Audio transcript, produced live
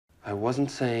I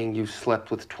wasn't saying you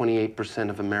slept with 28%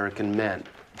 of American men.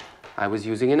 I was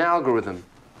using an algorithm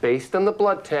based on the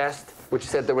blood test, which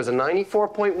said there was a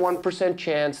 94.1%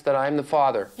 chance that I'm the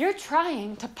father. You're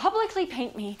trying to publicly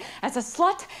paint me as a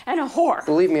slut and a whore.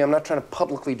 Believe me, I'm not trying to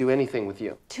publicly do anything with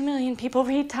you. 2 million people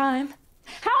read Time.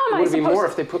 How am I It would be supposed more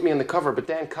if they put me on the cover, but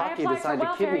Dan Kottke decided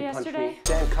to kidney punch me.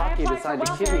 Dan Kottke decided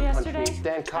to kidney punch me.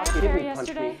 Dan Kottke kidney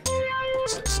punch me.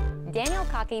 Daniel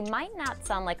Kottke might not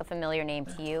sound like a familiar name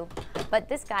to you, but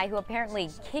this guy who apparently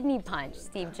kidney punched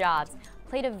Steve Jobs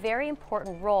played a very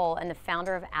important role in the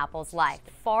founder of Apple's life,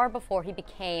 far before he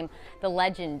became the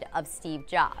legend of Steve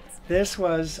Jobs. This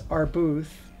was our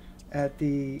booth at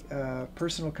the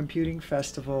Personal Computing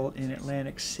Festival in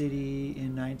Atlantic City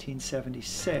in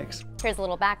 1976. Here's a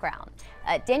little background.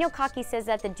 Daniel Kottke says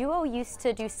that the duo used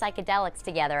to do psychedelics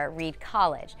together at Reed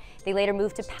College. They later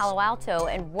moved to Palo Alto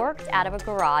and worked out of a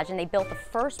garage, and they built the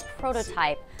first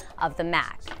prototype of the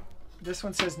Mac. This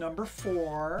one says number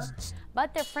 4.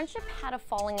 But their friendship had a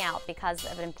falling out because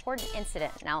of an important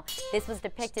incident. Now, this was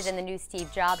depicted in the new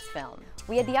Steve Jobs film.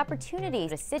 We had the opportunity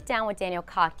to sit down with Daniel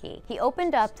Kottke. He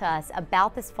opened up to us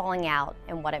about this falling out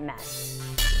and what it meant.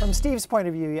 From Steve's point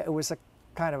of view, it was a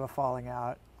kind of a falling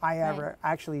out. I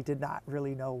actually did not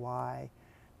really know why,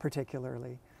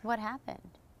 particularly. What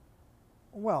happened?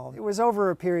 Well, it was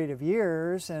over a period of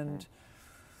years, and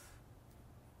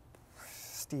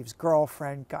Steve's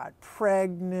girlfriend got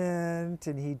pregnant,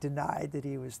 and he denied that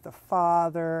he was the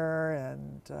father,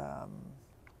 and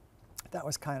that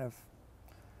was kind of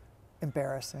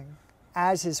embarrassing.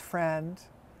 As his friend,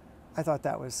 I thought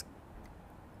that was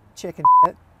chicken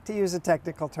shit, to use a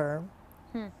technical term,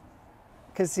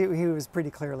 because he was pretty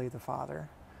clearly the father.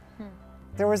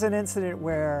 There was an incident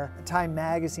where Time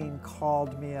magazine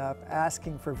called me up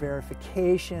asking for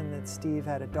verification that Steve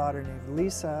had a daughter named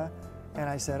Lisa. And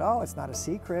I said, oh, it's not a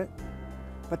secret.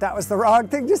 But that was the wrong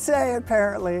thing to say,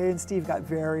 apparently. And Steve got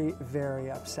very, very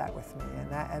upset with me.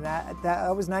 And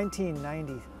that was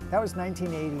 1990. That was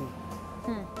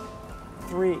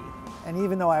 1983. And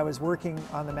even though I was working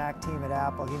on the Mac team at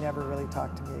Apple, he never really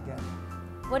talked to me again.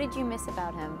 What did you miss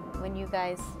about him when you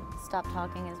guys stopped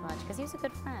talking as much? Because he was a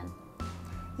good friend.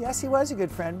 Yes, he was a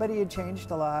good friend, but he had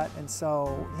changed a lot. And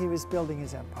so he was building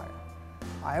his empire.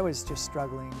 I was just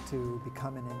struggling to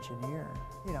become an engineer.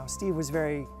 You know, Steve was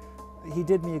he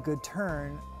did me a good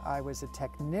turn. I was a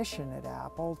technician at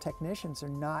Apple. Technicians are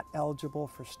not eligible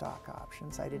for stock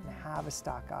options. I didn't have a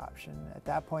stock option. At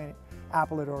that point,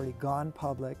 Apple had already gone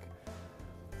public.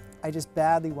 I just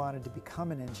badly wanted to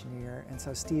become an engineer, and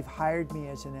so Steve hired me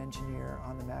as an engineer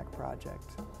on the Mac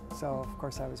project. So, of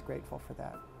course, I was grateful for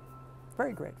that.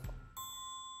 Very grateful.